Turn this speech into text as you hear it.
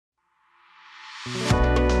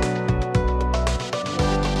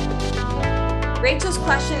Rachel's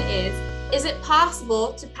question is it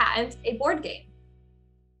possible to patent a board game?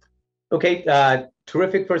 Okay,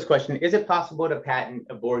 terrific first question. Is it possible to patent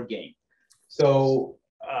a board game? So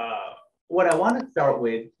what I want to start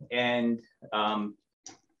with, and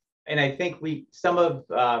I think some of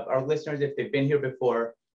our listeners, if they've been here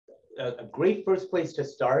before, a great first place to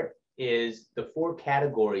start is the 4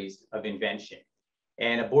 categories of invention.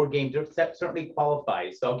 And a board game certainly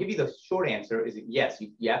qualifies. So I'll give you the short answer is yes,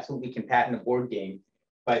 you absolutely can patent a board game.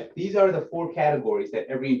 But these are the 4 categories that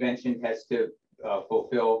every invention has to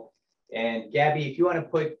fulfill. And Gabby, if you want to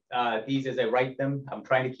put these as I write them, I'm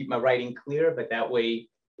trying to keep my writing clear, but that way,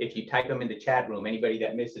 if you type them in the chat room, anybody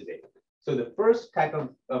that misses it. So the first type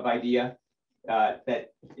of idea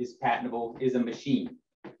that is patentable is a machine.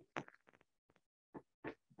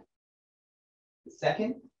 The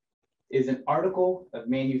second is an article of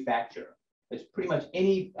manufacture. It's pretty much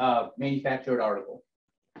any manufactured article.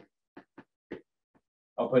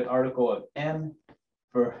 I'll put article of M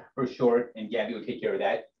for short, and Gabby will take care of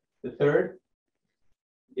that. The third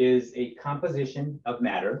is a composition of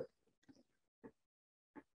matter.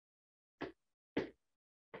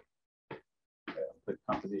 I'll put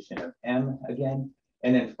composition of M again.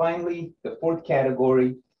 And then finally, the 4th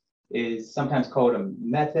category is sometimes called a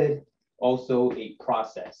method, also a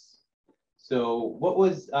process. So what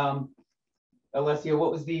was, Alessia,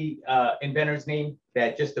 what was the inventor's name,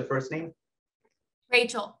 just the first name?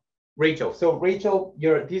 Rachel. Rachel. So Rachel,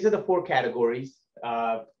 these are the 4 categories: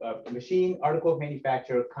 machine, article of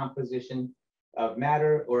manufacture, composition of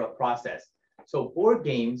matter, or a process. So board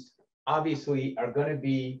games obviously are going to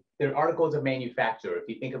be, they're articles of manufacture. If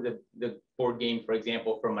you think of the board game, for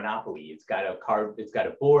example, for Monopoly, it's got a card, it's got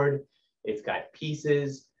a board, it's got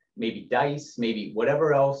pieces, maybe dice, maybe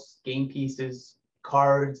whatever else, game pieces,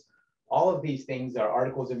 cards. All of these things are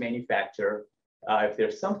articles of manufacture. If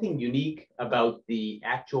there's something unique about the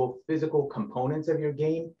actual physical components of your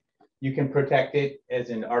game, you can protect it as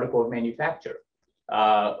an article of manufacture.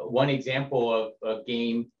 One example of a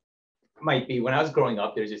game might be, when I was growing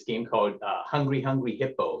up, there's this game called Hungry Hungry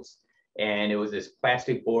Hippos. And it was this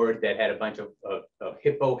plastic board that had a bunch of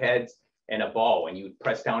hippo heads and a ball. And you would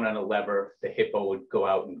press down on a lever, the hippo would go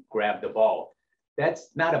out and grab the ball. That's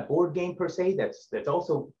not a board game per se. That's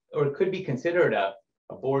also, or it could be considered a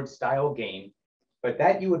board style game. But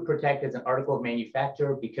that you would protect as an article of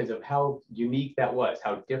manufacture because of how unique that was,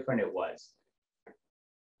 how different it was.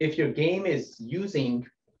 If your game is using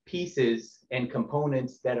pieces and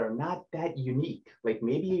components that are not that unique, like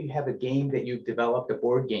maybe you have a game that you've developed, a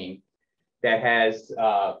board game that has,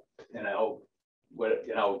 and I'll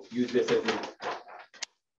use this as I'm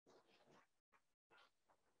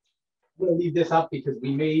going to leave this up because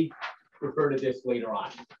we may refer to this later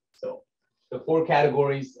on. So the 4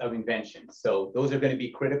 categories of inventions. So those are going to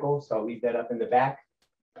be critical. So I'll leave that up in the back.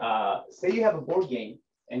 Say you have a board game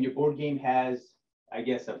and your board game has, I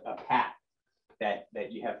guess, a path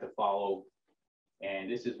that you have to follow.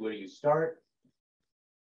 And this is where you start.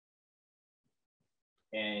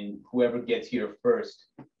 And whoever gets here first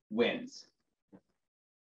wins.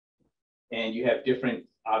 And you have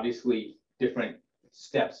obviously different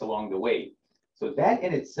steps along the way. So that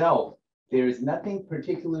in itself, there is nothing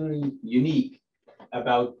particularly unique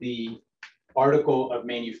about the article of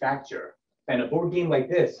manufacture. And a board game like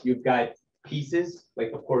this, you've got pieces,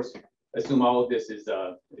 like of course, assume all of this is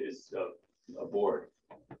a board.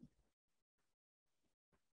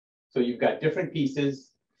 So you've got different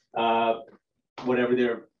pieces, whatever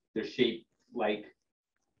their shape like.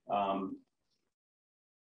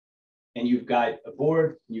 And you've got a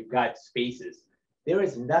board, you've got spaces. There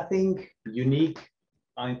is nothing unique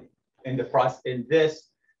in this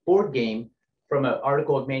board game from an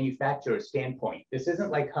article of manufacture standpoint. This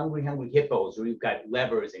isn't like Hungry Hungry Hippos where you've got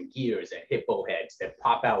levers and gears and hippo heads that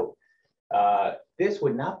pop out. This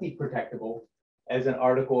would not be protectable as an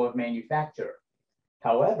article of manufacture.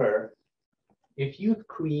 However, if you've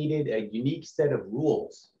created a unique set of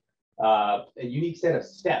rules, a unique set of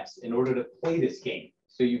steps in order to play this game.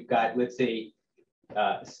 So you've got, let's say,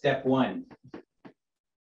 step 1,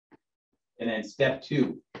 and then step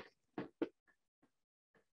 2,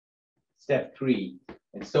 step 3,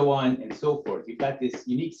 and so on and so forth. You've got this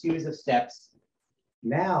unique series of steps.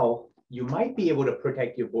 Now you might be able to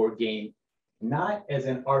protect your board game not as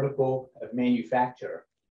an article of manufacture.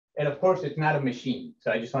 And of course, it's not a machine.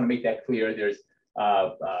 So I just want to make that clear. There's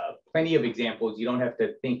plenty of examples. You don't have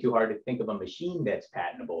to think too hard to think of a machine that's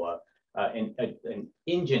patentable. An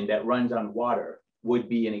engine that runs on water would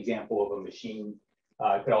be an example of a machine.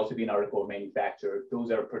 It could also be an article of manufacture.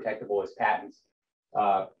 Those are protectable as patents.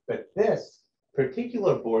 But this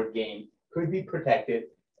particular board game could be protected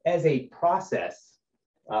as a process.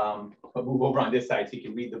 I'll move over on this side so you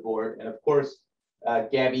can read the board. And of course,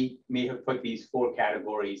 Gabby may have put these 4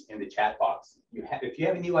 categories in the chat box. If you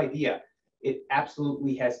have a new idea, it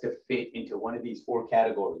absolutely has to fit into one of these 4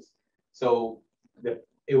 categories. So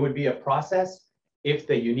it would be a process if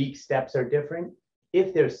the unique steps are different.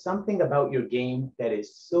 If there's something about your game that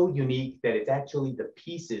is so unique that it's actually the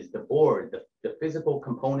pieces, the board, the physical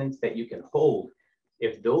components that you can hold,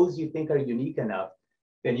 if those you think are unique enough,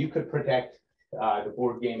 then you could protect the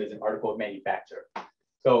board game as an article of manufacture.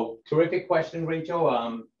 So terrific question,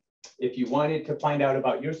 Rachel. If you wanted to find out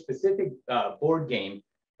about your specific board game,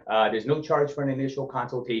 there's no charge for an initial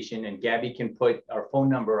consultation, and Gabby can put our phone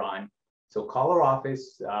number on. So call our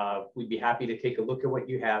office. We'd be happy to take a look at what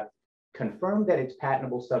you have, confirm that it's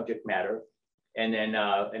patentable subject matter, and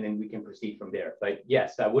then we can proceed from there. But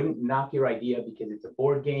yes, I wouldn't knock your idea because it's a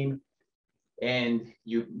board game, and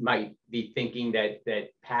you might be thinking that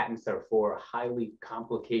patents are for highly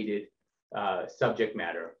complicated subject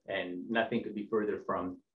matter, and nothing could be further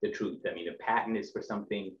from the truth. I mean, a patent is for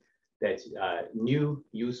something that's new,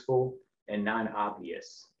 useful, and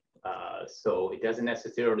non-obvious. So it doesn't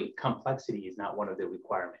necessarily, complexity is not one of the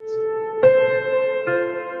requirements.